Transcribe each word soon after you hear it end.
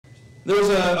There's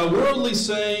a worldly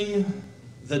saying,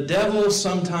 the devil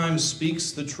sometimes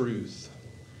speaks the truth.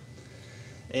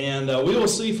 And we will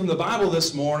see from the Bible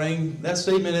this morning that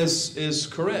statement is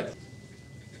correct.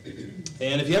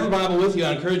 And if you have a Bible with you,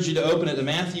 I encourage you to open it to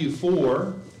Matthew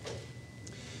 4.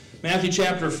 Matthew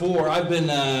chapter 4. I've been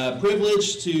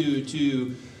privileged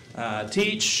to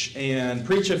teach and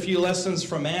preach a few lessons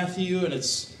from Matthew, and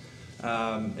it's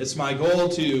my goal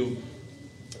to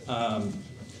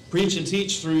preach and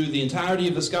teach through the entirety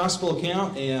of this gospel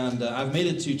account, and I've made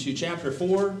it to chapter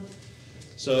 4.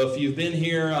 So if you've been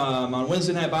here on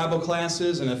Wednesday night Bible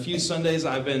classes and a few Sundays,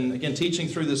 I've been, again, teaching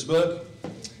through this book.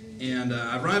 And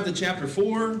I've arrived at chapter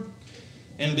 4. And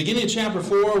in the beginning of chapter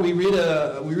 4, we read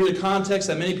a context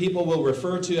that many people will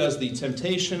refer to as the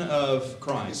temptation of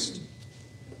Christ.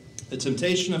 The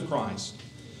temptation of Christ.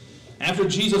 After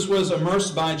Jesus was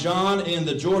immersed by John in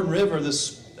the Jordan River, the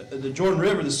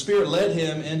Spirit led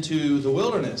him into the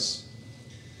wilderness.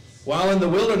 While in the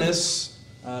wilderness,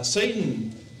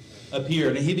 Satan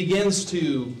appeared, and he begins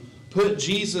to put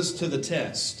Jesus to the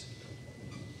test.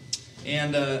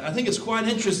 And I think it's quite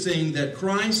interesting that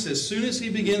Christ, as soon as he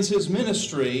begins his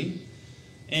ministry,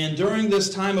 and during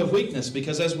this time of weakness,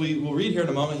 because as we will read here in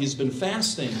a moment, he's been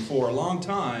fasting for a long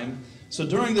time. So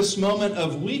during this moment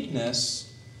of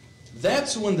weakness,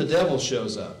 that's when the devil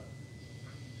shows up.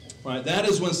 Right? That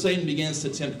is when Satan begins to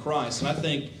tempt Christ. And I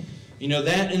think,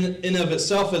 that in of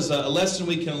itself is a lesson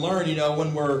we can learn,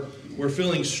 when we're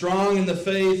feeling strong in the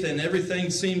faith and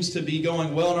everything seems to be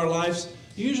going well in our lives.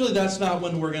 Usually that's not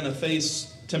when we're going to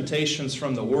face temptations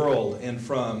from the world and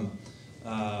from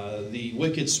the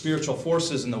wicked spiritual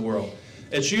forces in the world.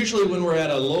 It's usually when we're at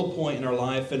a low point in our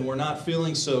life and we're not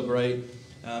feeling so great.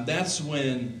 That's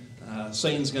when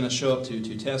Satan's going to show up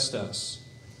to test us.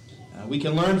 We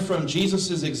can learn from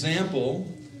Jesus' example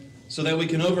so that we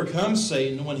can overcome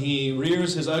Satan when he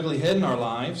rears his ugly head in our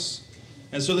lives.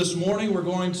 And so this morning we're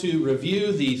going to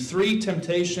review the 3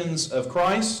 temptations of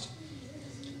Christ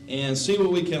and see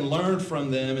what we can learn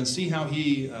from them and see how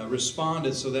he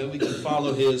responded so that we can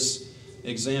follow his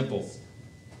example.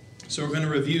 So we're going to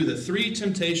review the 3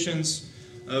 temptations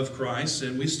of Christ,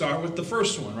 and we start with the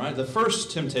first one, right? The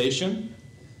first temptation.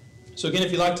 So again,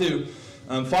 if you'd like to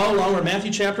follow along, we're in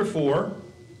Matthew chapter 4.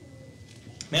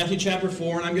 Matthew chapter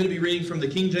 4, and I'm going to be reading from the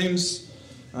King James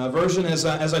Version as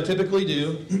I typically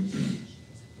do.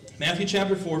 Matthew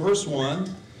chapter 4, verse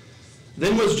 1.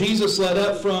 Then was Jesus led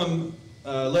up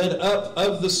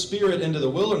of the Spirit into the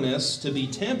wilderness to be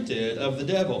tempted of the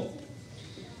devil.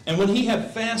 And when he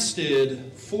had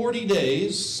fasted 40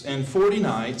 days and 40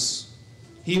 nights,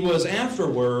 he was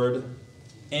afterward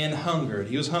and hungered.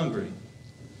 He was hungry.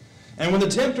 And when the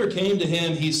tempter came to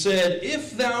him, he said,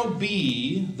 If thou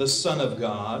be the Son of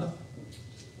God,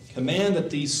 command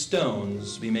that these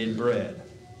stones be made bread.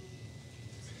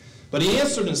 But he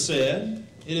answered and said,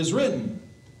 It is written,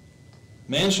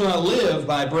 Man shall not live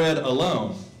by bread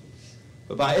alone,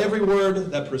 but by every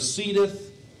word that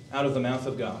proceedeth out of the mouth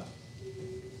of God.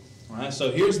 All right,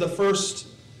 so here's the first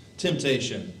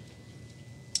temptation.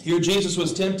 Here Jesus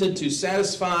was tempted to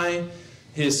satisfy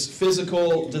his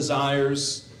physical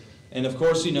desires. And of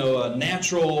course, a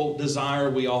natural desire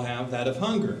we all have, that of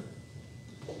hunger.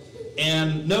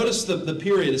 And notice the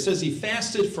period. It says he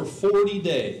fasted for 40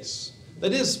 days.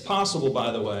 That is possible,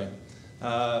 by the way.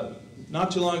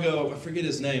 Not too long ago, I forget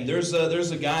his name. There's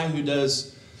a guy who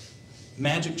does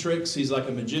magic tricks. He's like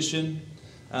a magician.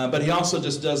 But he also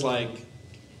just does like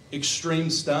extreme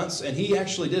stunts. And he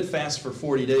actually did fast for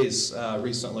 40 days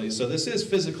recently. So this is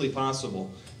physically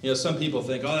possible. Some people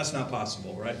think, oh, that's not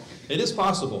possible, right? It is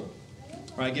possible,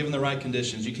 right, given the right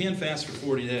conditions. You can fast for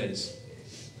 40 days.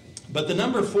 But the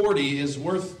number 40 is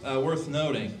worth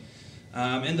noting.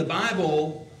 In the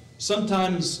Bible,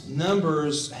 sometimes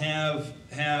numbers have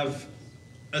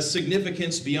a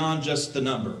significance beyond just the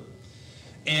number.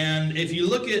 And if you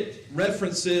look at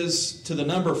references to the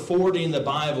number 40 in the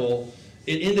Bible,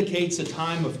 it indicates a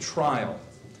time of trial,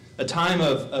 a time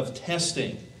of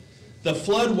testing. The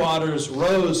flood waters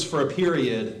rose for a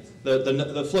period,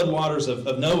 the flood waters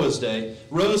of Noah's day,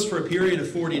 rose for a period of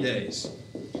 40 days.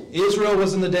 Israel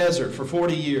was in the desert for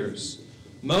 40 years.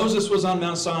 Moses was on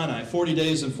Mount Sinai 40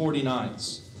 days and 40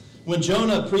 nights. When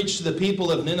Jonah preached to the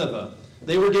people of Nineveh,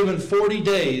 they were given 40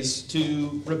 days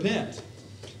to repent.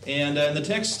 And in the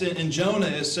text in Jonah,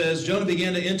 it says, Jonah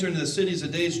began to enter into the cities a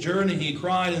day's journey. He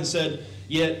cried and said,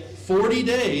 Yet 40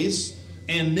 days,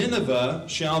 and Nineveh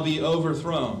shall be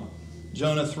overthrown.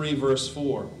 Jonah 3, verse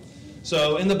 4.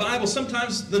 So in the Bible,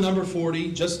 sometimes the number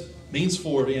 40 just means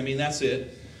 40. I mean, that's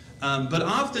it. But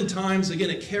oftentimes, again,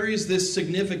 it carries this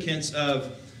significance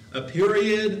of a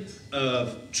period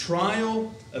of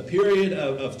trial, a period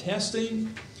of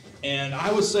testing. And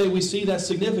I would say we see that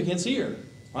significance here,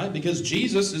 right? Because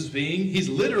Jesus he's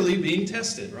literally being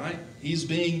tested, right? He's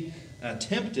being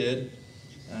tempted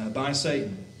by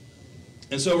Satan.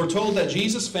 And so we're told that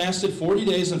Jesus fasted 40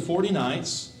 days and 40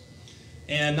 nights.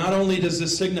 And not only does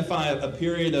this signify a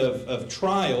period of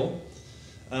trial,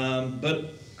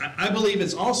 but I believe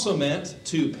it's also meant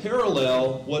to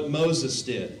parallel what Moses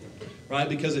did, right?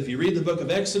 Because if you read the book of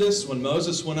Exodus, when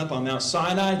Moses went up on Mount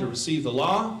Sinai to receive the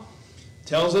law, it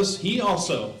tells us he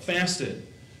also fasted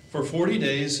for 40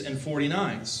 days and 40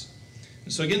 nights.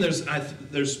 And so again, there's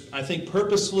I think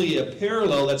purposely a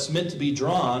parallel that's meant to be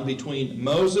drawn between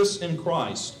Moses and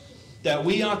Christ, that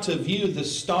we ought to view the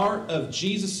start of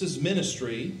Jesus'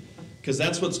 ministry, because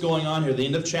that's what's going on here. The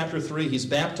end of chapter 3, he's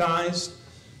baptized.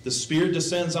 The Spirit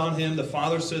descends on him. The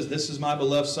Father says, "This is my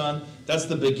beloved Son." That's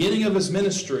the beginning of his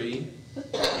ministry.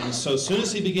 And so as soon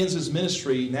as he begins his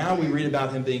ministry, now we read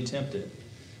about him being tempted.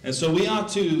 And so we ought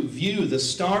to view the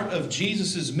start of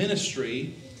Jesus'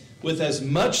 ministry with as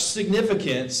much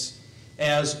significance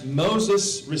as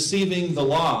Moses receiving the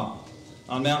law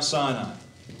on Mount Sinai.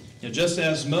 Just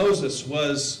as Moses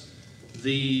was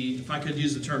the, if I could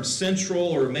use the term, central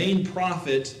or main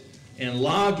prophet and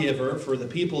lawgiver for the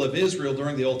people of Israel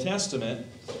during the Old Testament,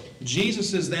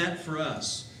 Jesus is that for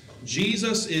us.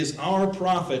 Jesus is our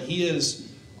prophet. He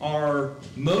is our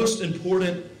most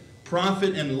important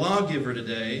prophet and lawgiver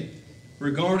today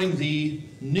regarding the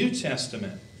New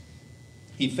Testament.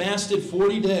 He fasted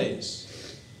 40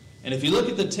 days. And if you look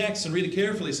at the text and read it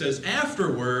carefully, it says,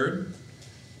 afterward,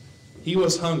 he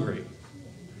was hungry.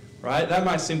 Right? That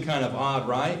might seem kind of odd,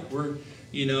 right? We're,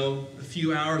 a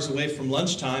few hours away from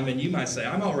lunchtime, and you might say,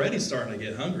 I'm already starting to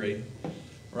get hungry.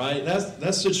 Right?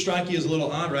 That should strike you as a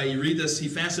little odd, right? You read this, he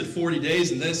fasted 40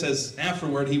 days, and then it says,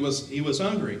 afterward, he was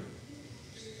hungry.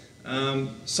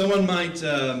 Someone might,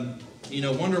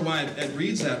 wonder why it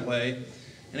reads that way.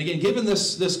 And again, given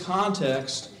this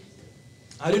context,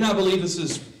 I do not believe this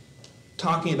is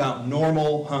talking about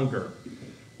normal hunger,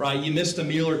 right? You missed a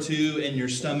meal or two and your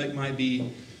stomach might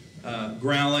be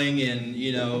growling and,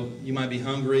 you might be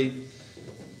hungry.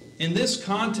 In this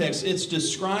context, it's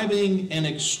describing an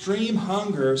extreme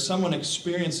hunger someone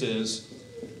experiences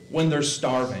when they're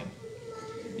starving.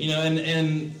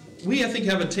 And we, I think,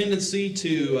 have a tendency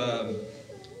to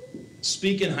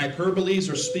speak in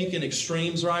hyperboles or speak in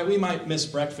extremes, right? We might miss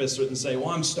breakfast and say, well,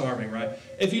 I'm starving, right?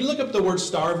 If you look up the word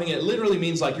starving, it literally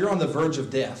means like you're on the verge of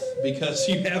death because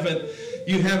you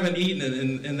haven't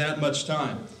eaten in that much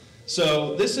time.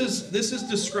 So this is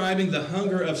describing the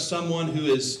hunger of someone who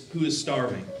is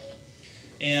starving.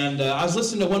 And I was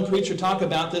listening to one preacher talk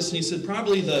about this, and he said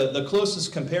probably the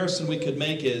closest comparison we could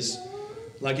make is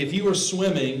like if you were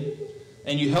swimming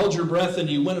and you held your breath and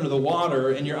you went under the water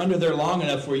and you're under there long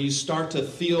enough where you start to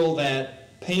feel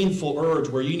that painful urge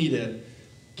where you need to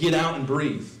get out and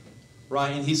breathe,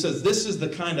 right? And he says this is the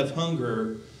kind of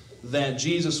hunger that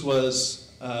Jesus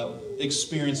was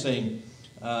experiencing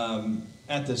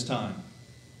at this time,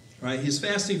 right? He's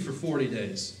fasting for 40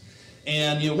 days.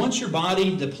 And once your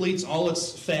body depletes all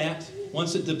its fat,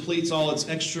 once it depletes all its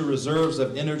extra reserves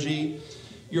of energy,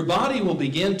 your body will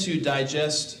begin to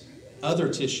digest other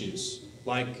tissues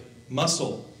like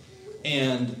muscle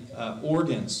and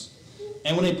organs.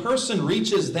 And when a person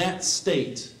reaches that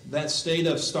state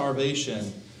of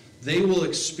starvation, they will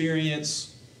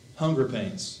experience hunger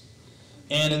pains.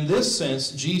 And in this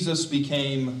sense, Jesus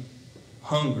became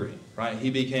hungry, right? He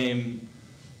became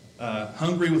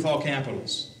hungry with all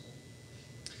capitals.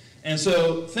 And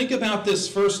so think about this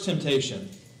first temptation.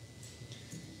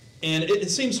 And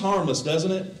it seems harmless,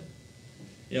 doesn't it?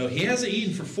 He hasn't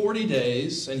eaten for 40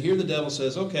 days, and here the devil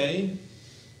says, okay,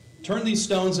 turn these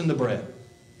stones into bread.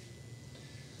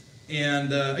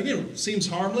 And again, it seems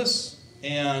harmless,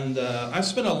 and I've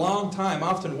spent a long time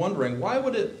often wondering, why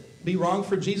would it be wrong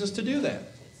for Jesus to do that?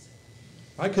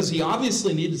 Right? Because he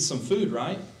obviously needed some food,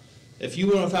 right? If you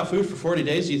went without food for 40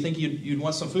 days, do you think you'd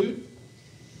want some food?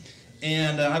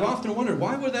 And I've often wondered,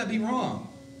 why would that be wrong?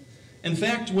 In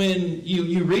fact, when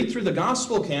you read through the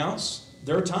gospel accounts,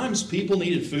 there are times people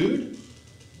needed food.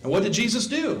 And what did Jesus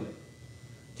do?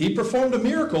 He performed a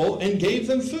miracle and gave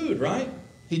them food, right?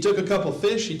 He took a couple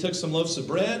fish, he took some loaves of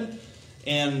bread,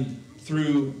 and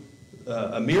through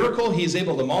a miracle, he's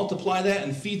able to multiply that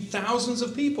and feed thousands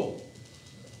of people.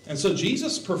 And so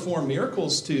Jesus performed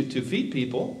miracles to feed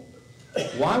people.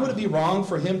 Why would it be wrong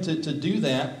for him to do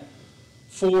that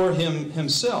for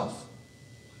himself?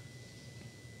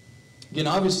 Again,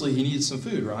 obviously he needed some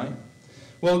food, right?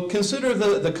 Well, consider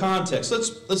the context.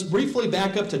 Let's briefly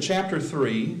back up to chapter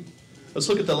 3, Let's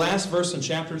look at the last verse in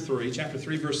chapter 3,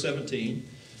 verse 17.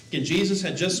 Again, Jesus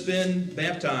had just been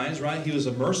baptized, right? He was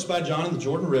immersed by John in the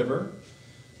Jordan River.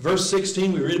 Verse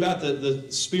 16, we read about the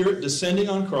Spirit descending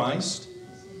on Christ.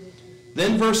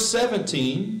 Then verse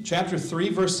 17, chapter 3,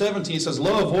 verse 17, says,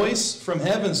 "Lo, a voice from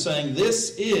heaven saying,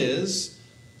 'This is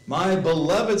my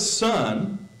beloved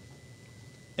Son,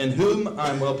 in whom I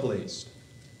am well pleased.'"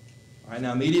 All right,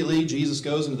 now immediately Jesus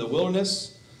goes into the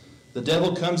wilderness. The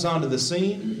devil comes onto the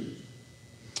scene.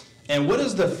 And what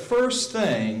is the first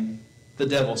thing the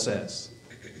devil says?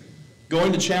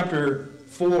 Going to chapter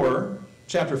 4,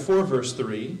 verse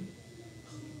 3,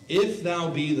 "If thou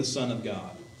be the Son of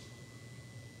God."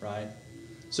 Right?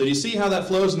 So do you see how that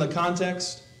flows in the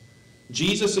context?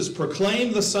 Jesus is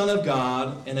proclaimed the Son of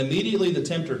God, and immediately the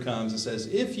tempter comes and says,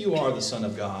 "If you are the Son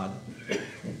of God,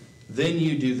 then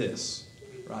you do this."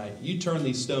 Right? You turn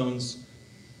these stones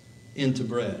into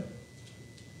bread.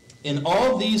 In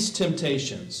all these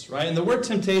temptations, right? And the word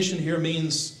temptation here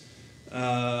means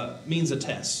a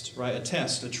test, right? A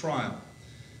test, a trial.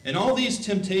 In all these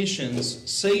temptations,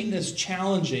 Satan is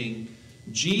challenging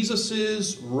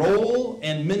Jesus' role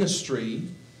and ministry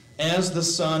as the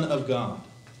Son of God.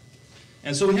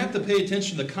 And so we have to pay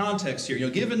attention to the context here.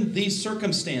 Given these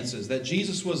circumstances that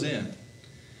Jesus was in,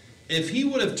 if he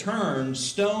would have turned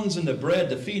stones into bread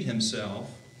to feed himself,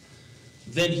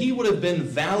 then he would have been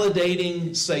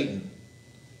validating Satan.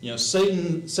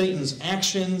 Satan's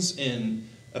actions in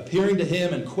appearing to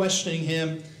him and questioning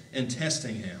him and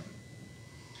testing him.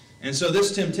 And so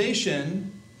this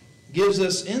temptation gives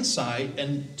us insight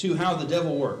into how the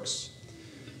devil works.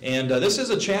 And this is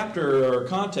a chapter or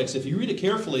context. If you read it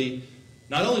carefully,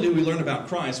 not only do we learn about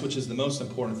Christ, which is the most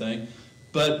important thing,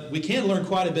 but we can learn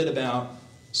quite a bit about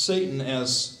Satan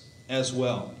as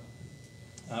well.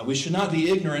 We should not be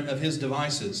ignorant of his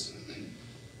devices.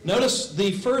 Notice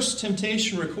the first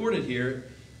temptation recorded here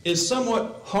is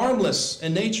somewhat harmless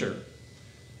in nature.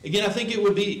 Again, I think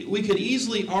we could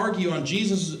easily argue on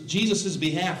Jesus'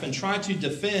 behalf and try to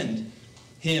defend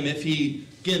him if he,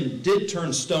 again, did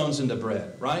turn stones into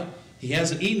bread, right? He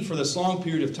hasn't eaten for this long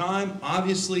period of time.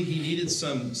 Obviously, he needed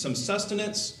some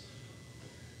sustenance.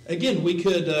 Again, we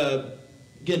could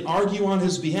argue on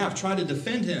his behalf, try to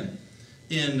defend him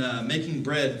in making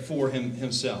bread for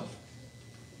himself.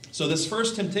 So this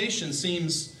first temptation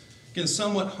seems, again,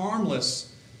 somewhat harmless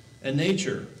in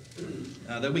nature,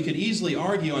 that we could easily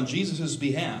argue on Jesus'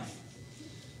 behalf.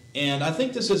 And I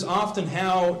think this is often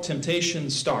how temptation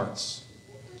starts.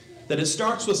 That it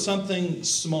starts with something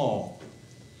small.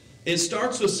 It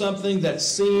starts with something that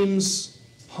seems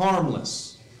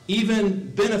harmless, even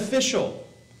beneficial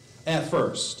at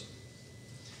first.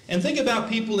 And think about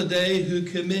people today who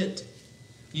commit,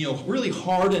 really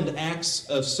hardened acts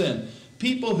of sin.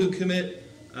 People who commit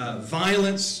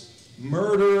violence,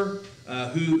 murder,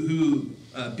 who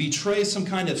betray some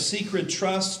kind of secret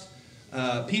trust,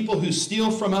 people who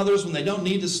steal from others when they don't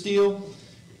need to steal.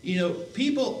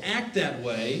 People act that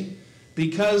way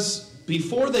because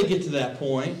before they get to that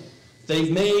point,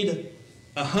 they've made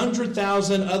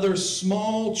 100,000 other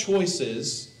small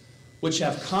choices which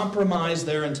have compromised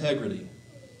their integrity.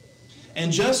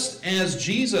 And just as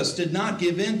Jesus did not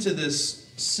give in to this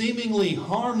seemingly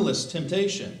harmless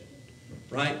temptation,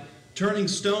 right? Turning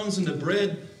stones into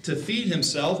bread to feed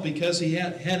himself because he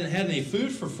hadn't had any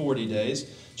food for 40 days.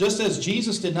 Just as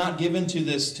Jesus did not give in to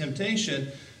this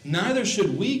temptation, neither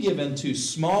should we give in to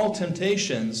small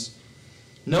temptations,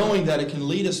 knowing that it can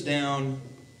lead us down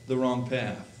the wrong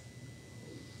path.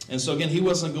 And so again, he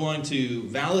wasn't going to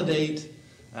validate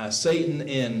Satan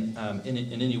in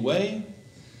any way.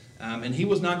 And he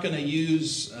was not going to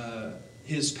use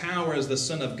his power as the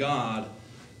Son of God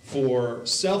for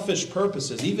selfish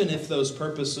purposes, even if those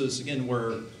purposes, again,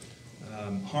 were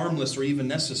harmless or even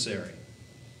necessary.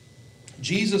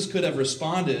 Jesus could have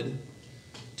responded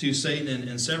to Satan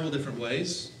in several different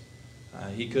ways.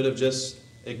 He could have just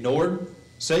ignored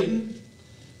Satan.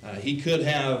 He could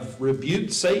have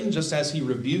rebuked Satan just as he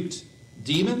rebuked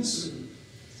demons.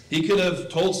 He could have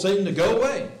told Satan to go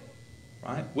away.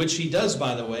 Right? Which he does,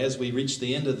 by the way, as we reach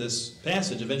the end of this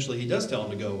passage. Eventually he does tell him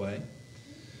to go away.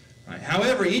 Right?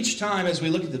 However, each time, as we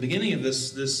look at the beginning of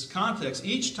this context,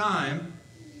 each time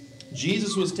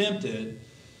Jesus was tempted,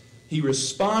 he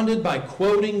responded by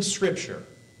quoting Scripture.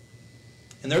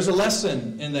 And there's a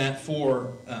lesson in that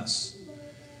for us.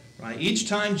 Right? Each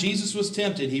time Jesus was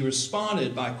tempted, he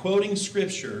responded by quoting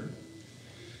Scripture.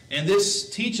 And this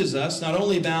teaches us not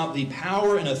only about the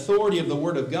power and authority of the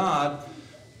Word of God,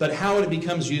 but how it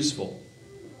becomes useful,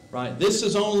 right? This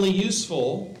is only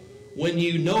useful when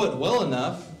you know it well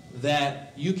enough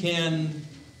that you can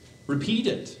repeat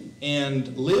it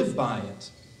and live by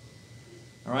it.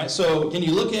 All right, so when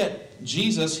you look at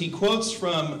Jesus, he quotes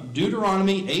from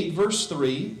Deuteronomy 8, verse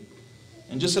 3.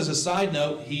 And just as a side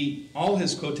note, all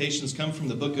his quotations come from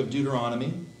the book of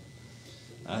Deuteronomy.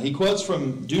 He quotes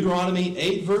from Deuteronomy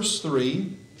 8, verse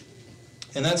 3,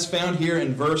 and that's found here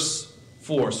in verse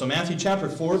 4. So Matthew chapter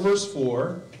 4, verse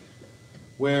 4,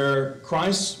 where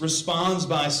Christ responds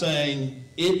by saying,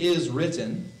 "It is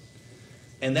written."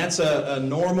 And that's a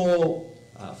normal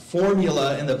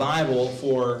formula in the Bible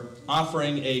for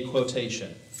offering a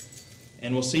quotation.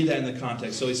 And we'll see that in the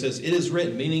context. So he says, "It is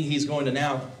written," meaning he's going to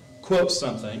now quote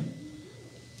something.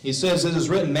 He says, "It is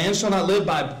written, man shall not live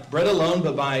by bread alone,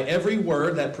 but by every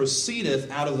word that proceedeth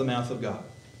out of the mouth of God."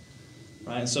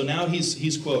 Right? And so now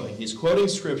he's quoting. He's quoting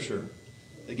Scripture.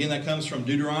 Again, that comes from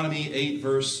Deuteronomy 8,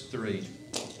 verse 3.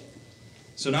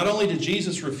 So not only did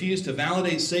Jesus refuse to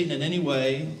validate Satan in any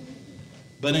way,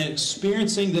 but in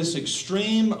experiencing this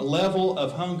extreme level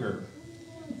of hunger,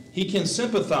 he can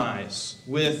sympathize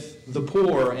with the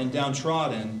poor and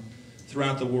downtrodden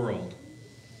throughout the world.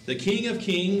 The King of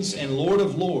Kings and Lord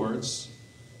of Lords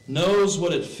knows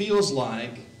what it feels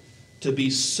like to be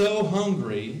so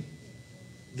hungry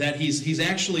that he's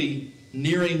actually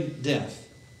nearing death.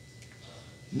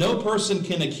 No person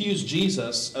can accuse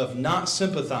Jesus of not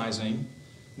sympathizing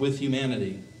with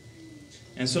humanity.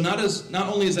 And so not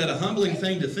only is that a humbling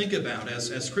thing to think about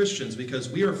as Christians, because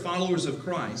we are followers of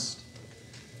Christ,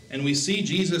 and we see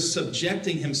Jesus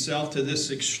subjecting himself to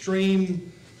this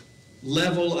extreme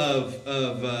level of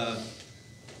I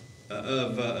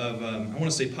want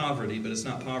to say poverty, but it's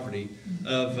not poverty,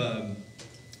 of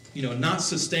not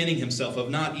sustaining himself, of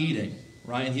not eating,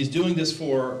 right? And he's doing this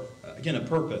for, again, a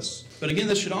purpose. But again,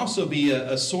 this should also be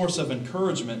a source of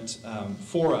encouragement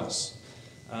for us,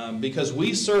 because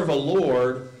we serve a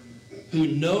Lord who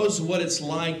knows what it's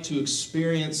like to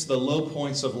experience the low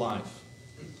points of life.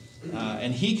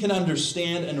 And he can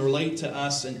understand and relate to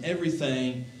us in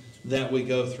everything that we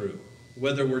go through.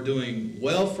 Whether we're doing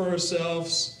well for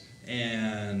ourselves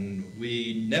and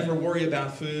we never worry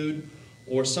about food,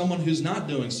 or someone who's not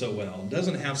doing so well,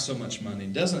 doesn't have so much money,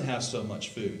 doesn't have so much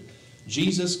food.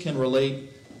 Jesus can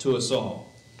relate to us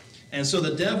all. And so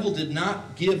the devil did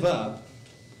not give up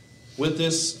with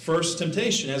this first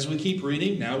temptation. As we keep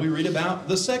reading, now we read about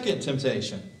the second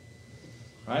temptation.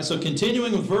 All right, so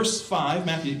continuing with verse 5,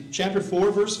 Matthew chapter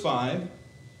 4, verse 5.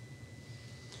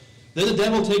 "Then the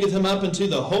devil taketh him up into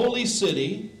the holy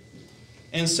city,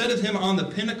 and setteth him on the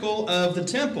pinnacle of the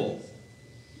temple.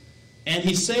 And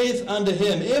he saith unto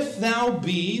him, If thou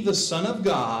be the Son of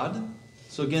God."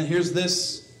 So again, here's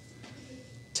this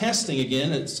testing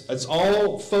again. It's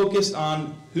all focused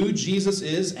on who Jesus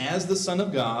is as the Son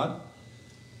of God.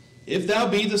 "If thou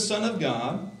be the Son of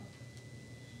God,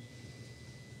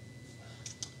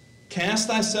 cast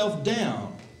thyself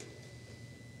down."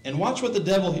 And watch what the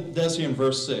devil does here in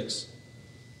verse 6.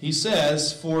 He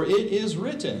says, "For it is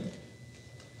written,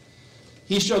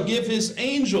 He shall give His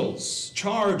angels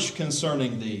charge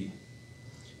concerning thee,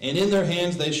 and in their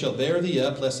hands they shall bear thee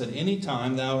up, lest at any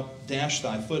time thou dash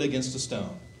thy foot against a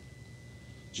stone."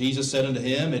 Jesus said unto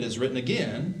him, "It is written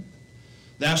again,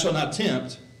 Thou shalt not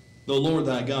tempt the Lord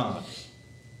thy God."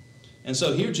 And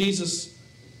so here Jesus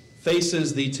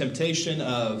faces the temptation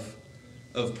of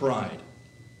pride.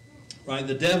 Right?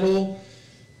 The devil,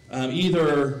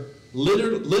 either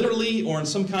literally or in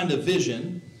some kind of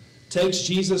vision, takes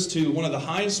Jesus to one of the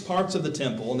highest parts of the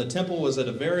temple. And the temple was at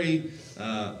a very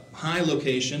high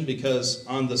location, because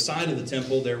on the side of the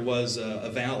temple there was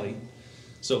a valley.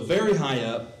 So very high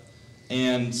up.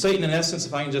 And Satan, in essence,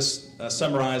 if I can just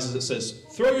summarize, it says,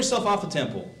 throw yourself off the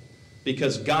temple,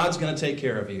 because God's going to take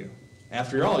care of you.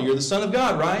 After all, you're the Son of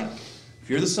God, right? If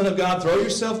you're the Son of God, throw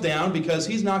yourself down, because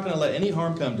He's not going to let any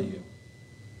harm come to you.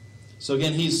 So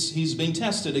again, he's being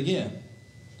tested again.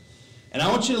 And I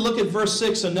want you to look at verse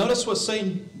 6 and notice what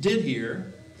Satan did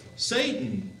here.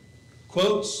 Satan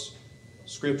quotes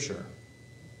Scripture.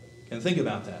 And think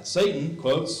about that. Satan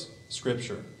quotes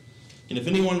Scripture. And if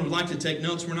anyone would like to take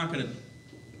notes, we're not going to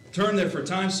turn there for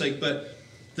time's sake, but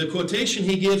the quotation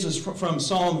he gives is from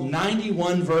Psalm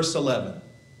 91, verse 11.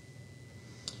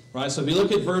 Right, so if you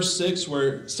look at verse 6,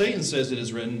 where Satan says it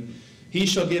is written, "He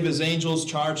shall give his angels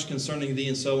charge concerning thee,"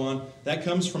 and so on. That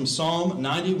comes from Psalm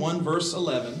 91, verse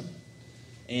 11.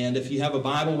 And if you have a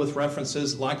Bible with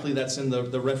references, likely that's in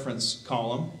the reference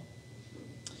column.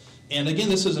 And again,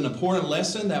 this is an important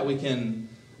lesson that we can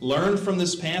learn from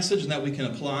this passage and that we can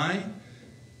apply.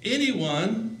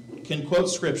 Anyone can quote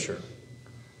Scripture.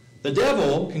 The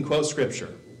devil can quote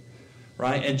Scripture.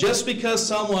 Right? And just because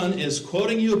someone is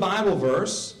quoting you a Bible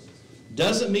verse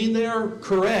doesn't mean they're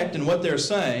correct in what they're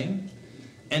saying,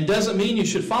 and doesn't mean you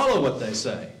should follow what they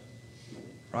say.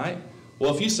 right?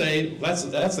 Well, if you say that's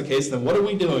the case, then what are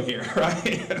we doing here,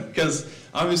 right? Because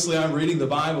obviously I'm reading the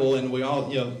Bible and we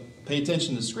all, pay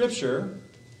attention to Scripture.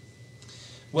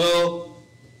 Well,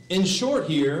 in short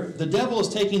here, the devil is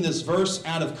taking this verse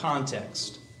out of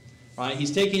context, right?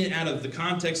 He's taking it out of the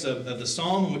context of the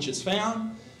psalm in which it's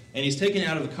found, and he's taking it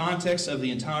out of the context of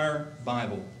the entire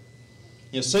Bible.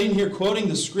 Satan here quoting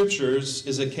the Scriptures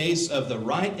is a case of the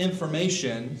right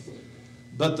information,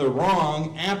 but the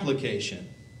wrong application.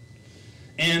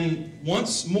 And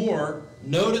once more,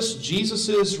 notice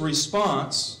Jesus'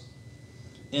 response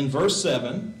in verse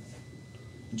 7.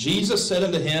 Jesus said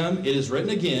unto him, it is written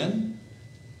again,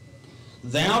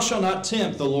 thou shalt not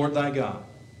tempt the Lord thy God.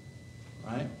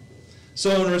 Right?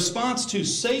 So in response to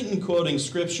Satan quoting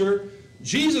Scripture,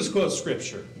 Jesus quotes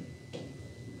Scripture.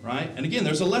 Right? And again,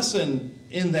 there's a lesson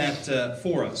in that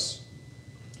for us.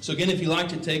 So again, if you like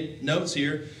to take notes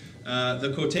here,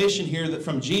 the quotation here that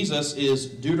from Jesus is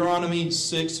Deuteronomy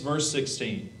 6, verse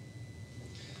 16.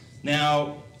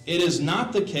 Now, it is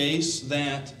not the case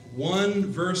that one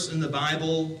verse in the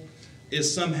Bible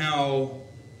is somehow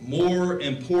more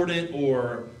important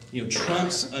or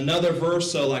trumps another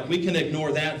verse, so like we can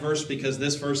ignore that verse because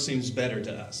this verse seems better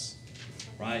to us.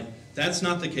 Right? That's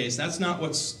not the case. That's not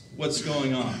what's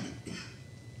going on.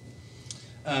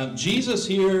 Jesus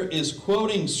here is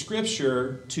quoting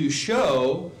Scripture to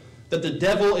show that the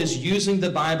devil is using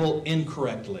the Bible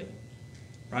incorrectly.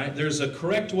 Right? There's a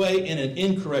correct way and an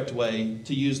incorrect way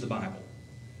to use the Bible.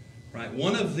 Right?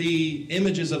 One of the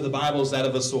images of the Bible is that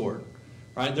of a sword.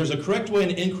 Right? There's a correct way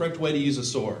and an incorrect way to use a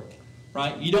sword.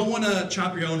 Right? You don't want to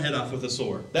chop your own head off with a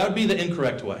sword. That would be the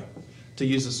incorrect way to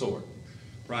use a sword.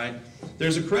 Right?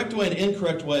 There's a correct way and an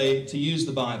incorrect way to use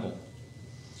the Bible.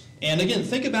 And again,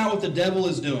 think about what the devil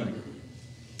is doing.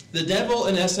 The devil,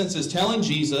 in essence, is telling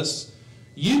Jesus,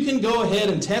 you can go ahead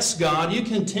and test God, you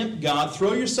can tempt God,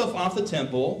 throw yourself off the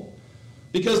temple,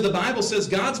 because the Bible says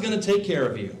God's going to take care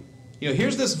of you.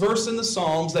 Here's this verse in the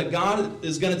Psalms that God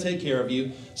is going to take care of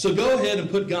you, so go ahead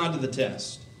and put God to the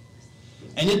test.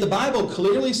 And yet the Bible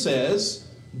clearly says,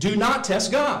 do not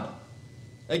test God.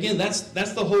 Again, that's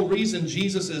the whole reason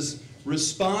Jesus is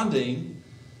responding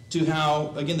to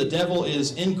how, again, the devil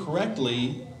is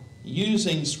incorrectly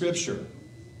using Scripture.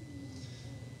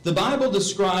 The Bible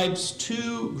describes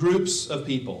two groups of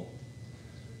people.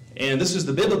 And this is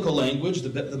the biblical language.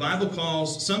 The Bible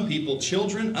calls some people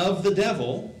children of the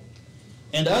devil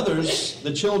and others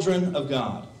the children of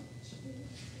God.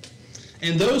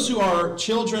 And those who are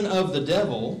children of the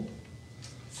devil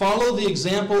follow the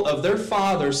example of their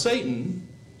father, Satan,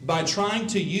 by trying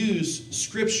to use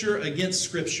Scripture against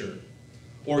Scripture,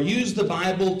 or use the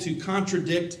Bible to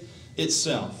contradict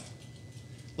itself.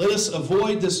 Let us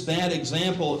avoid this bad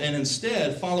example and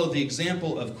instead follow the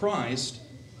example of Christ,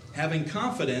 having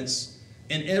confidence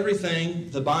in everything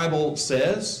the Bible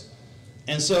says.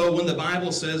 And so when the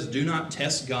Bible says, do not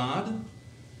test God,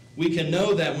 we can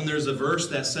know that when there's a verse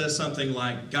that says something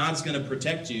like, God's going to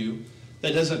protect you,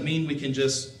 that doesn't mean we can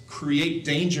just create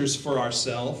dangers for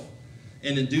ourselves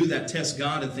and then do that, test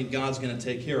God, and think God's going to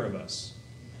take care of us.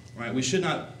 Right? We should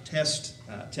not test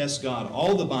God.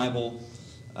 All the Bible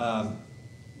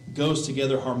goes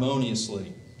together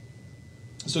harmoniously.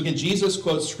 So again, Jesus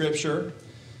quotes Scripture,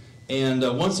 and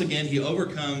once again, he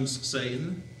overcomes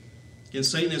Satan. Again,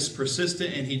 Satan is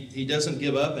persistent, and he doesn't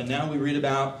give up. And now we read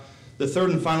about the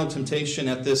third and final temptation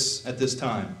at this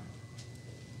time.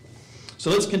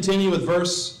 So let's continue with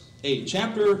verse 8.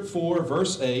 Chapter 4,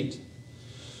 verse 8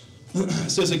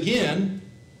 says, again,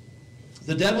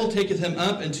 the devil taketh him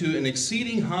up into an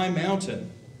exceeding high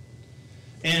mountain,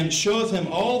 and showeth him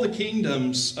all the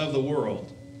kingdoms of the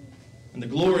world, and the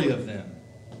glory of them.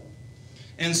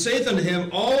 And saith unto him,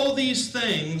 all these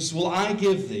things will I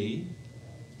give thee,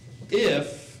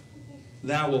 if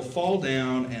thou wilt fall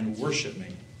down and worship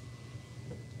me.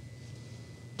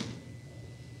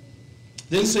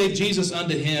 Then saith Jesus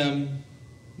unto him,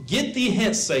 get thee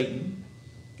hence, Satan.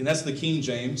 And that's the King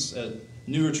James.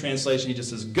 Newer translation, he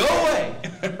just says, go away.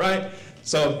 Right?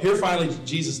 So here finally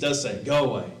Jesus does say,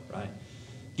 go away. Right?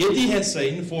 Get thee hence,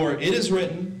 Satan, for it is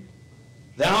written,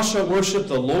 thou shalt worship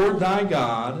the Lord thy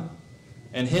God,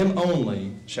 and him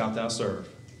only shalt thou serve.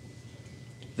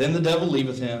 Then the devil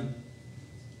leaveth him,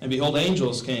 and behold,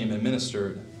 angels came and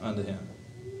ministered unto him.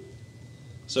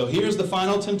 So here's the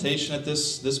final temptation at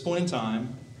this point in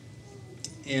time.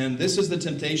 And this is the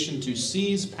temptation to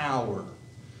seize power.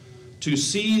 To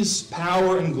seize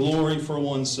power and glory for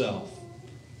oneself.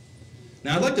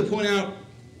 Now I'd like to point out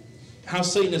how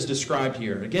Satan is described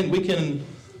here. Again, we can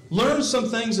learn some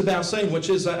things about Satan, which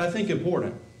is, I think,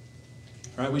 important.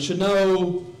 Right? We should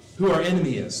know who our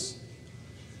enemy is.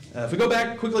 If we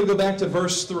quickly go back to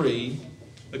verse 3,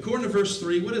 according to verse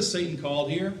 3, what is Satan called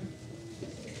here?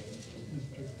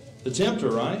 The tempter,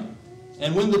 right?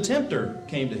 And when the tempter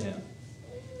came to him.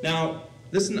 Now,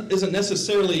 this isn't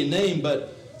necessarily a name,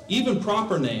 but even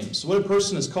proper names, what a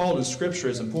person is called in Scripture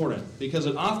is important because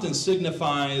it often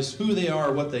signifies who they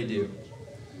are, what they do.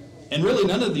 And really,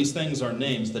 none of these things are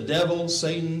names. The devil,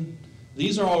 Satan,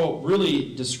 these are all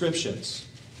really descriptions.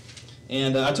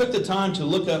 And I took the time to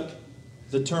look up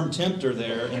the term tempter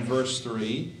there in verse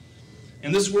 3.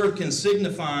 And this word can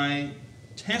signify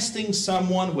testing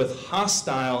someone with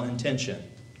hostile intention.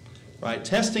 Right?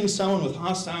 Testing someone with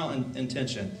hostile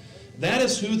intention. That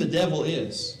is who the devil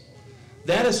is.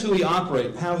 That is who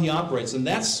how he operates, and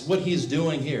that's what he's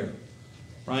doing here.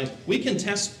 Right? We can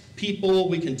test people,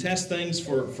 we can test things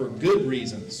for good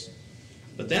reasons,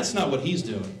 but that's not what he's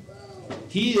doing.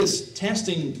 He is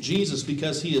testing Jesus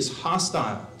because he is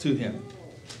hostile to him.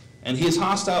 And he is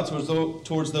hostile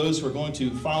towards those who are going to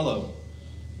follow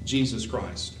Jesus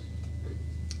Christ.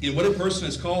 And what a person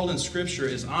is called in Scripture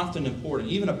is often important,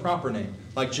 even a proper name,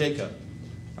 like Jacob.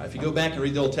 Right? If you go back and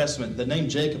read the Old Testament, the name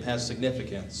Jacob has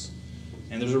significance.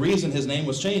 And there's a reason his name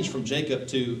was changed from Jacob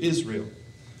to Israel.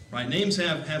 Right? Names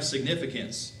have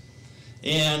significance.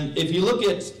 And if you look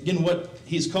at, again, what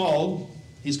he's called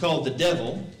the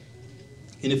devil.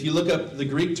 And if you look up the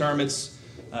Greek term, it's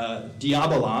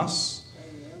diabolos.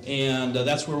 And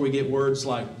that's where we get words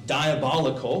like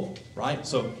diabolical, right?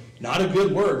 So not a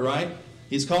good word, right?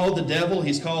 He's called the devil.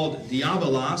 He's called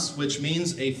diabolos, which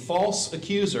means a false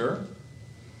accuser.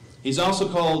 He's also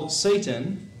called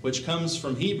Satan, which comes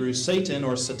from Hebrew. Satan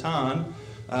or Satan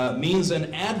means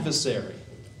an adversary.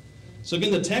 So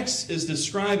again, the text is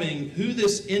describing who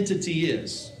this entity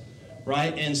is,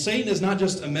 right? And Satan is not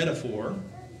just a metaphor,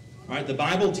 right? The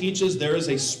Bible teaches there is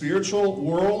a spiritual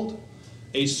world,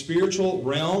 a spiritual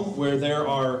realm where there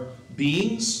are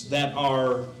beings that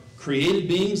are created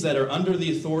beings that are under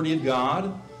the authority of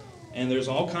God. And there's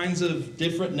all kinds of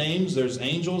different names. There's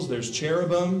angels, there's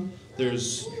cherubim,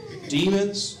 there's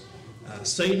demons.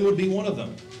 Satan would be one of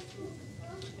them.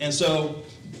 And so,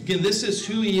 again, this is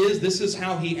who he is. This is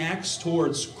how he acts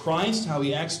towards Christ, how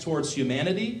he acts towards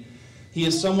humanity. He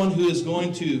is someone who is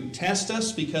going to test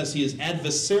us because he is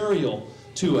adversarial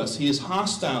to us. He is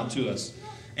hostile to us.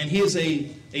 And he is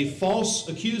a false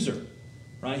accuser.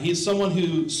 Right? He is someone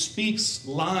who speaks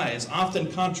lies,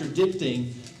 often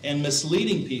contradicting and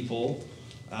misleading people,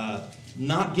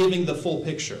 not giving the full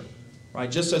picture. Right?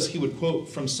 Just as he would quote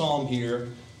from Psalm here,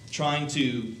 trying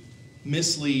to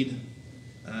mislead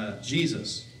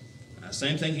Jesus.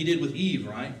 Same thing he did with Eve,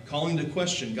 right? Calling into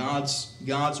question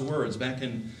God's words back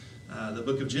in the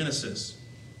book of Genesis.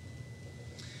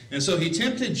 And so he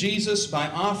tempted Jesus by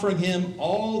offering him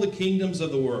all the kingdoms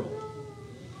of the world.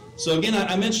 So again,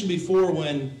 I mentioned before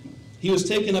when he was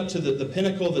taken up to the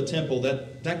pinnacle of the temple,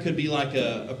 that could be like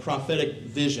a prophetic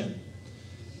vision.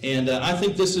 And I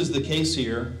think this is the case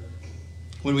here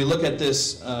when we look at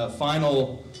this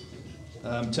final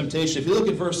temptation. If you look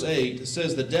at verse 8, it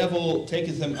says, "The devil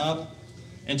taketh him up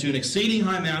into an exceeding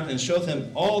high mountain and showeth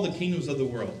him all the kingdoms of the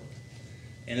world."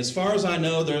 And as far as I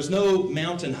know, there's no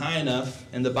mountain high enough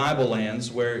in the Bible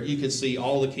lands where you could see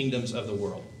all the kingdoms of the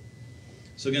world.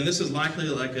 So again, this is likely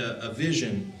like a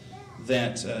vision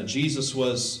that Jesus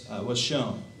was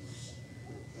shown.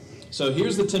 So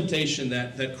here's the temptation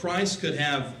that Christ could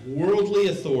have worldly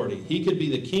authority. He could be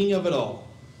the king of it all,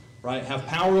 right? Have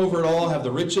power over it all, have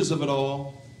the riches of it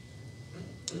all.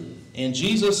 And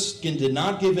Jesus did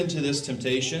not give in to this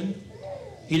temptation.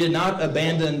 He did not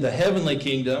abandon the heavenly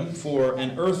kingdom for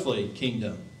an earthly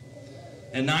kingdom.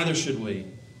 And neither should we.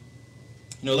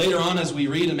 Later on as we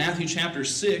read in Matthew chapter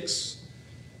 6,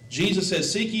 Jesus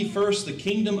says, "Seek ye first the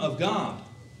kingdom of God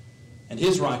and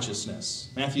his righteousness."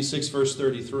 Matthew 6, verse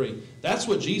 33. That's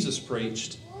what Jesus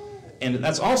preached, and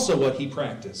that's also what he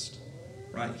practiced.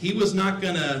 Right? He was not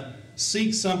going to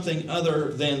seek something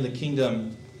other than the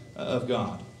kingdom of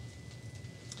God.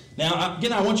 Now,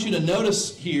 again, I want you to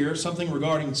notice here something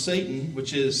regarding Satan,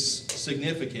 which is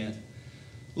significant.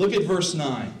 Look at verse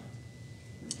 9.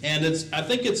 And I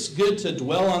think it's good to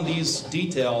dwell on these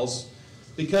details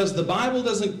because the Bible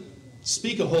doesn't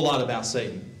speak a whole lot about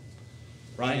Satan.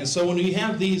 Right? And so when we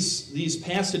have these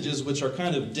passages which are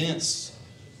kind of dense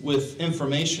with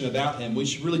information about him, we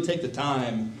should really take the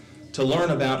time to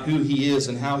learn about who he is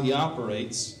and how he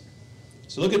operates.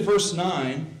 So look at verse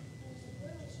 9.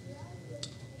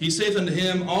 He saith unto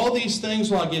him, "All these things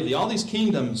will I give thee." All these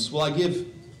kingdoms will I give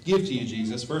to you,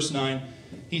 Jesus. Verse 9,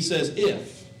 he says,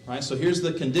 "If." Right? So here's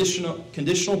the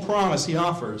conditional promise he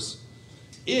offers.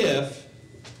 "If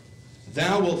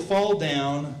thou wilt fall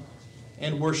down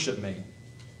and worship me."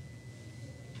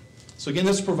 So again,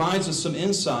 this provides us some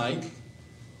insight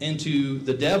into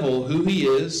the devil, who he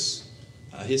is,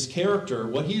 his character,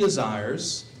 what he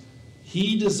desires.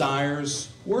 He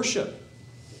desires worship.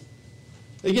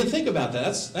 Again, think about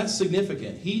that. That's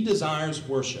significant. He desires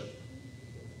worship.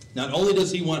 Not only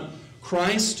does he want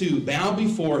Christ to bow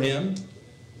before him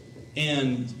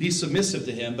and be submissive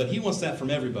to him, but he wants that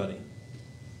from everybody.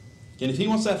 And if he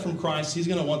wants that from Christ, he's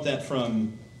going to want that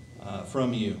from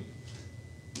you.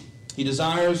 He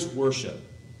desires worship.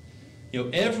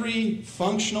 Every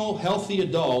functional, healthy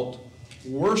adult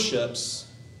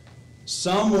worships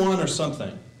someone or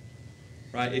something.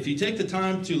 Right? If you take the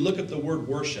time to look at the word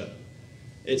worship,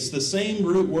 it's the same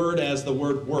root word as the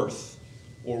word worth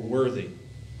or worthy.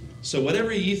 So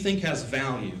whatever you think has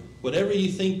value, whatever you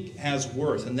think has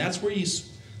worth, and that's where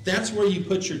you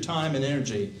put your time and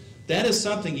energy. That is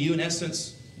something you, in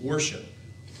essence, worship.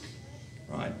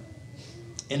 Right?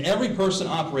 And every person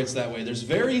operates that way. There's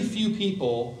very few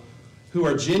people who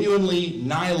are genuinely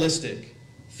nihilistic,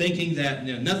 thinking that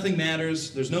nothing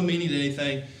matters, there's no meaning to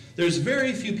anything. There's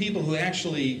very few people who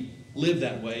actually live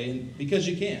that way, because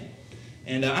you can.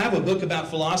 And I have a book about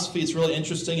philosophy. It's really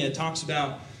interesting, and it talks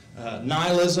about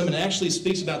nihilism, and it actually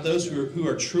speaks about those who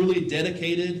are truly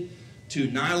dedicated to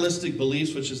nihilistic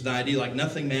beliefs, which is the idea like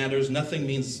nothing matters, nothing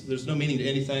means, there's no meaning to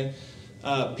anything.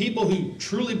 People who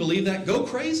truly believe that go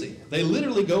crazy. They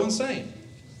literally go insane.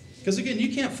 Because again,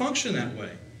 you can't function that way.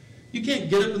 You can't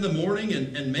get up in the morning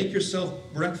and make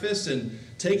yourself breakfast and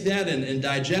take that and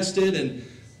digest it and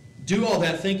do all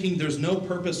that thinking there's no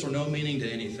purpose or no meaning to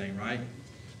anything, right?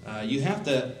 You have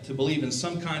to believe in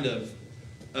some kind of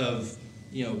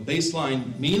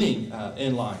baseline meaning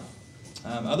in life.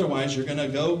 Otherwise, you're going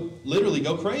to literally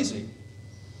go crazy.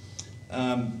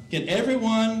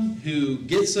 Everyone who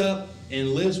gets up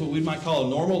and lives what we might call a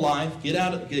normal life, get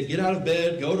out of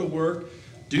bed, go to work,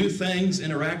 do things,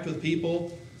 interact with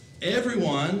people,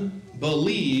 everyone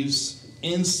believes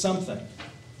in something.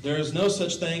 There is no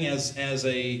such thing as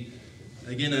a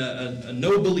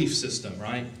no belief system,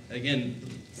 right? Again,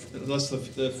 unless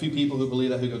the few people who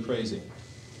believe that who go crazy.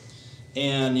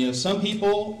 And some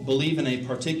people believe in a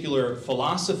particular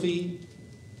philosophy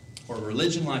or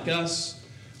religion like us,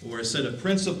 or a set of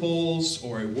principles,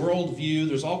 or a worldview.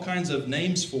 There's all kinds of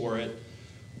names for it,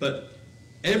 but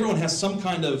everyone has some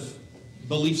kind of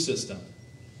belief system,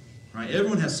 right?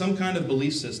 Everyone has some kind of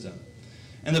belief system.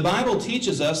 And the Bible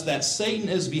teaches us that Satan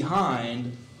is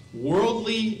behind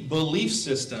worldly belief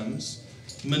systems,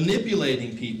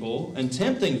 manipulating people and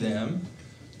tempting them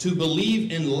to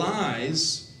believe in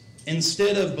lies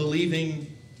instead of believing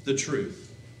the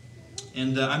truth.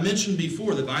 And I mentioned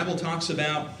before, the Bible talks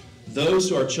about those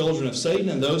who are children of Satan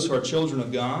and those who are children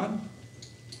of God.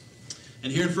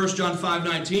 And here in 1 John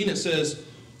 5:19 it says,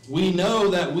 "We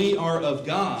know that we are of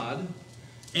God,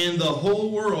 and the whole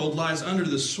world lies under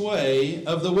the sway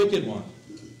of the wicked one."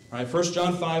 Right? 1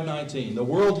 John 5:19. The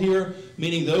world here,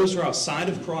 meaning those who are outside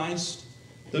of Christ,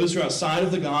 those who are outside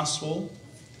of the gospel.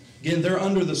 Again, they're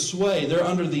under the sway, they're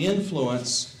under the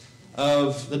influence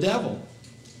of the devil.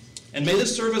 And may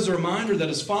this serve as a reminder that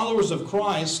as followers of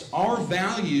Christ, our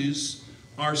values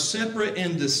are separate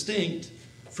and distinct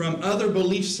from other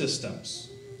belief systems,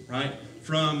 right?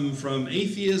 From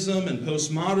atheism and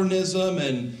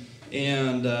postmodernism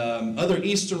and other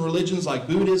Eastern religions like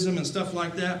Buddhism and stuff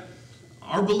like that.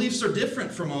 Our beliefs are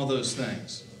different from all those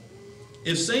things.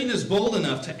 If Satan is bold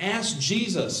enough to ask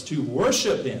Jesus to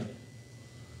worship him,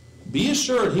 be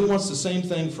assured he wants the same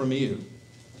thing from you.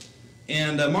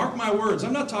 And mark my words,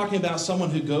 I'm not talking about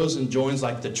someone who goes and joins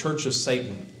like the Church of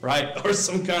Satan, right? Or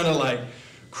some kind of like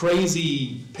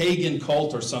crazy pagan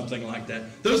cult or something like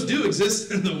that. Those do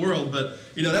exist in the world, but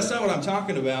that's not what I'm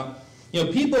talking about.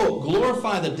 People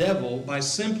glorify the devil by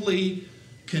simply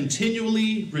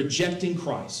continually rejecting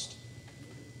Christ,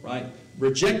 right?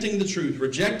 Rejecting the truth,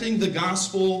 rejecting the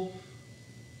gospel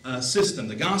system,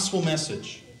 the gospel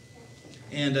message.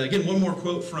 And again, one more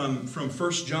quote from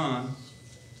 1 John.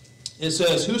 It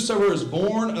says, "Whosoever is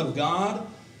born of God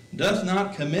doth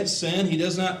not commit sin." He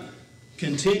does not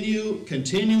continue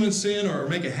in sin or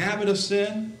make a habit of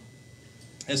sin,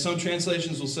 as some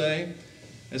translations will say.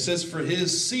 It says, "For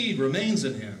his seed remains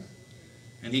in him,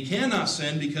 and he cannot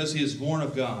sin because he is born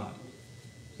of God."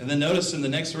 And then notice in the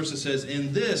next verse it says,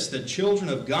 "In this the children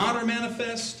of God are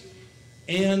manifest,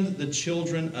 and the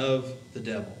children of the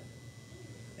devil."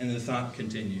 And the thought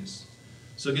continues.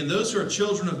 So again, those who are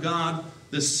children of God,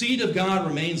 the seed of God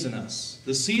remains in us.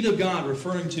 The seed of God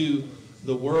referring to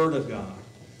the Word of God.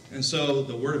 And so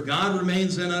the Word of God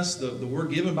remains in us, the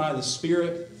Word given by the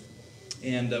Spirit.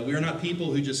 And we are not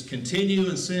people who just continue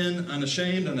in sin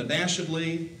unashamed,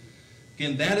 unabashedly.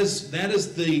 Again, that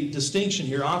is the distinction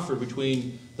here offered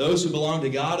between those who belong to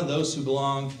God and those who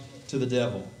belong to the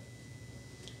devil.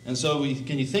 And so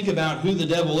can you think about who the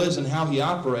devil is and how he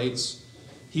operates?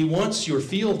 He wants your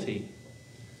fealty.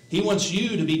 He wants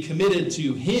you to be committed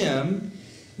to him,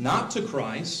 not to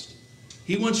Christ.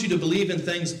 He wants you to believe in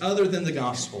things other than the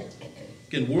gospel.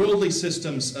 Again, worldly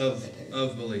systems of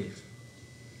belief.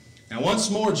 Now,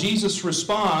 once more, Jesus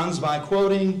responds by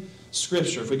quoting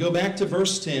Scripture. If we go back to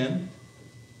verse 10,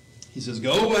 he says,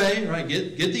 "Go away," right?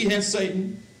 Get thee hence,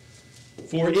 Satan,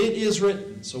 for it is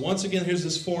written. So once again, here's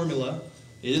this formula.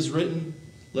 It is written,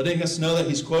 letting us know that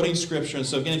he's quoting Scripture. And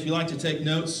so again, if you like to take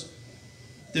notes,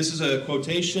 this is a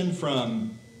quotation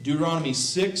from Deuteronomy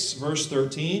 6, verse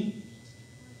 13.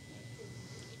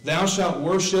 "Thou shalt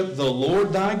worship the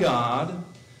Lord thy God,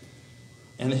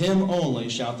 and him only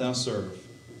shalt thou serve."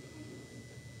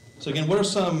 So again, what are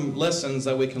some lessons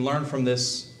that we can learn from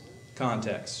this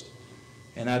context?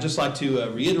 And I'd just like to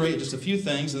reiterate just a few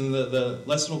things, and the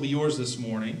lesson will be yours this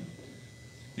morning.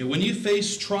 When you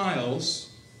face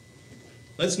trials,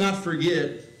 let's not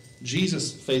forget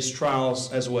Jesus faced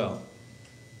trials as well.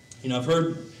 I've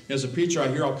heard, as a preacher, I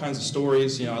hear all kinds of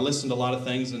stories. I listen to a lot of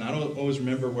things, and I don't always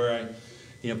remember where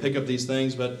I pick up these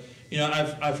things. But,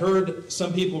 I've heard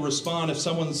some people respond if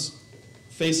someone's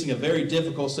facing a very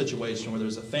difficult situation where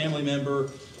there's a family member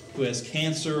who has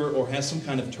cancer or has some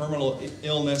kind of terminal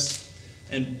illness,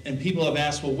 and people have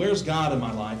asked, well, where's God in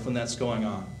my life when that's going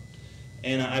on?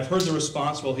 And I've heard the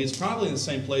response, well, he's probably in the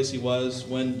same place he was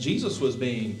when Jesus was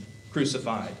being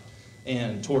crucified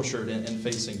and tortured and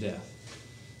facing death.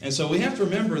 And so we have to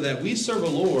remember that we serve a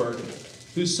Lord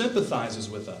who sympathizes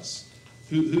with us,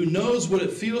 who knows what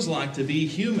it feels like to be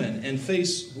human and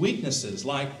face weaknesses,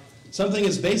 like something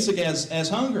as basic as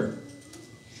hunger,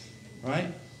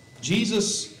 right?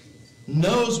 Jesus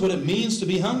knows what it means to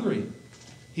be hungry.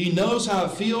 He knows how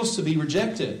it feels to be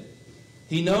rejected.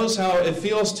 He knows how it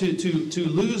feels to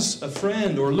lose a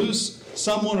friend or lose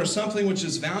someone or something which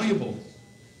is valuable.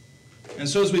 And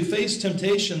so as we face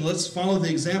temptation, let's follow the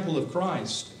example of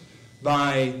Christ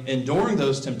by enduring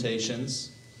those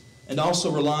temptations and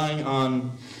also relying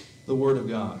on the Word of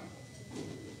God.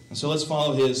 And so let's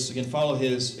follow his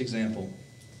example.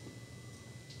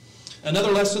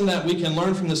 Another lesson that we can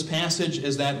learn from this passage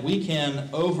is that we can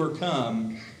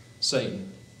overcome Satan.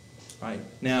 Right?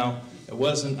 Now, it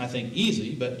wasn't, I think,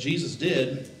 easy, but Jesus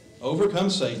did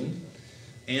overcome Satan.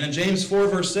 And in James 4,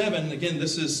 verse 7, again,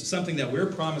 this is something that we're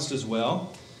promised as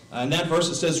well. In that verse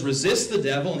it says, "Resist the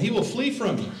devil, and he will flee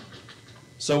from you."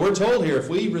 So we're told here, if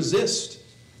we resist,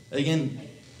 again,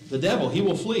 the devil, he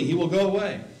will flee, he will go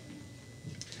away.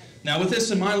 Now, with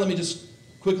this in mind, let me just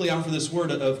quickly offer this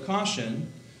word of caution.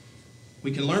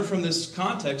 We can learn from this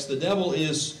context, the devil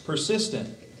is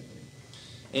persistent.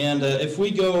 And if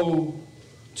we go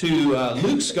to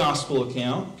Luke's gospel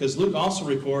account, because Luke also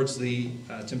records the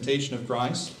temptation of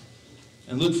Christ.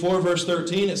 In Luke 4, verse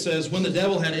 13, it says, "When the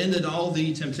devil had ended all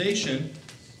the temptation,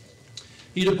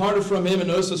 he departed from him," and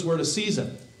notice this word, a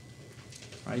season.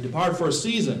 Right? He departed for a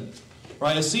season.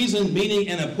 Right? A season meaning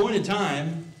an appointed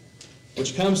time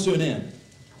which comes to an end.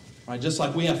 Right? Just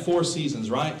like we have 4 seasons,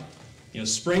 right?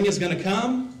 Spring is going to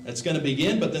come, it's going to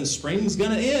begin, but then spring's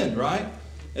going to end, right?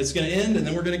 It's going to end, and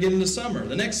then we're going to get into summer,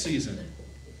 the next season.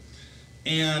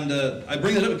 And I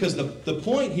bring that up because the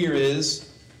point here is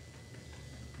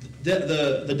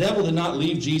the devil did not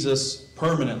leave Jesus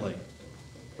permanently.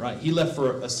 Right? He left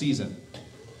for a season,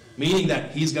 meaning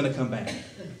that he's going to come back.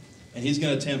 And he's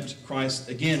going to tempt Christ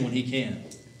again when he can.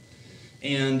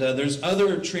 And there's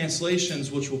other translations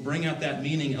which will bring out that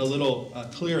meaning a little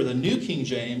clearer. The New King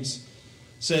James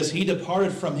says, "He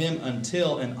departed from him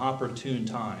until an opportune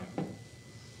time."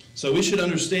 So we should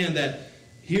understand that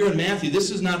here in Matthew, this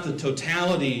is not the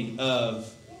totality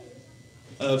of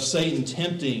Satan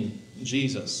tempting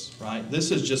Jesus, right? This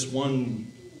is just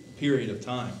one period of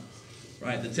time,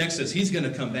 right? The text says he's going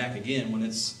to come back again when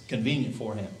it's convenient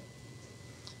for him.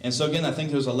 And so again, I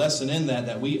think there's a lesson in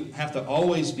that we have to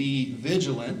always be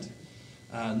vigilant,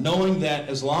 knowing that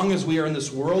as long as we are in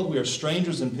this world, we are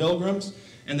strangers and pilgrims,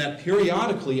 and that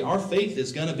periodically our faith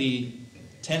is going to be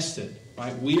tested.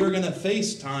 Right? We are going to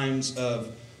face times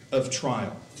of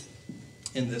trial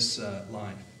in this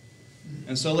life.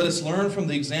 And so let us learn from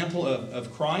the example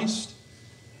of Christ.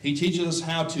 He teaches us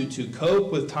how to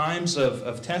cope with times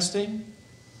of testing.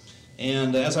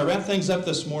 And as I wrap things up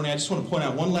this morning, I just want to point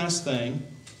out one last thing.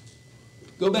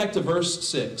 Go back to verse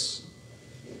 6.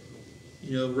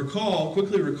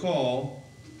 Quickly recall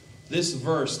this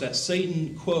verse that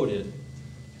Satan quoted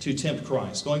to tempt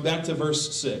Christ. Going back to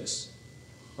verse 6.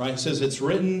 Right? It says, "It's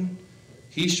written,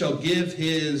 he shall give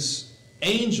his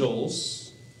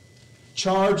angels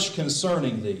charged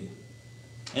concerning thee.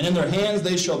 And in their hands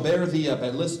they shall bear thee up,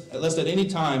 lest at any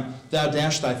time thou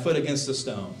dash thy foot against a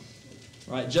stone.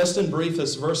 Right? Just in brief,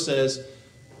 this verse says,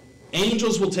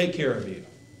 angels will take care of you.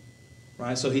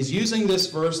 Right? So he's using this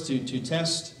verse to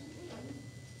test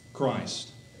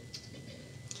Christ.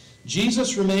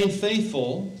 Jesus remained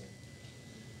faithful,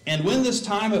 and when this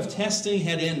time of testing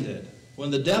had ended,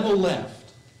 when the devil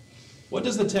left, what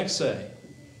does the text say?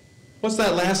 What's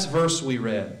that last verse we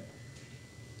read?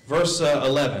 Verse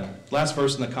 11, last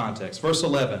verse in the context. Verse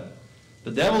 11,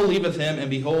 the devil leaveth him, and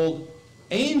behold,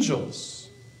 angels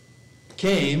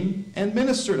came and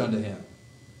ministered unto him.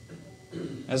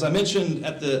 As I mentioned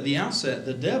at the outset,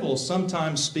 the devil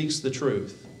sometimes speaks the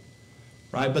truth.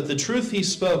 Right? But the truth he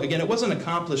spoke, again, it wasn't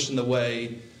accomplished in the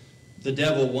way the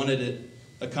devil wanted it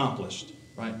accomplished.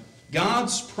 Right?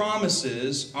 God's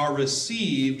promises are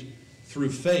received through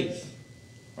faith.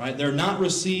 Right? They're not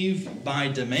received by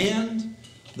demand.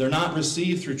 They're not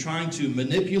received through trying to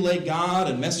manipulate God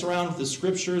and mess around with the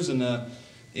Scriptures in a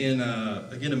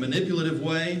manipulative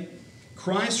way.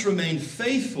 Christ remained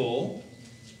faithful.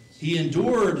 He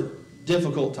endured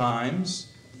difficult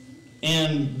times.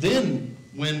 And then,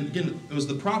 when again, it was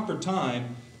the proper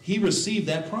time, he received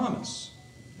that promise.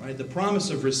 Right? The promise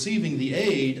of receiving the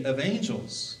aid of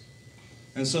angels.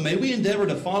 And so may we endeavor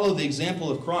to follow the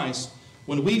example of Christ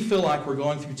when we feel like we're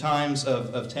going through times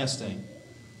of testing.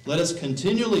 Let us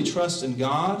continually trust in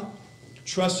God,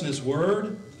 trust in His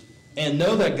Word, and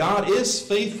know that God is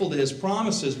faithful to His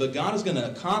promises, but God is going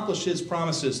to accomplish His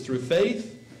promises through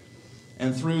faith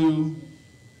and through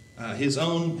His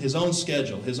own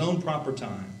schedule, His own proper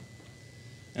time.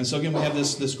 And so again, we have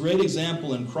this great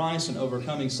example in Christ in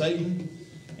overcoming Satan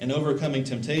and overcoming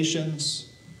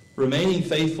temptations, remaining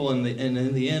faithful and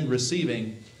in the end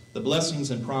receiving the blessings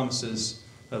and promises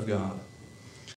of God.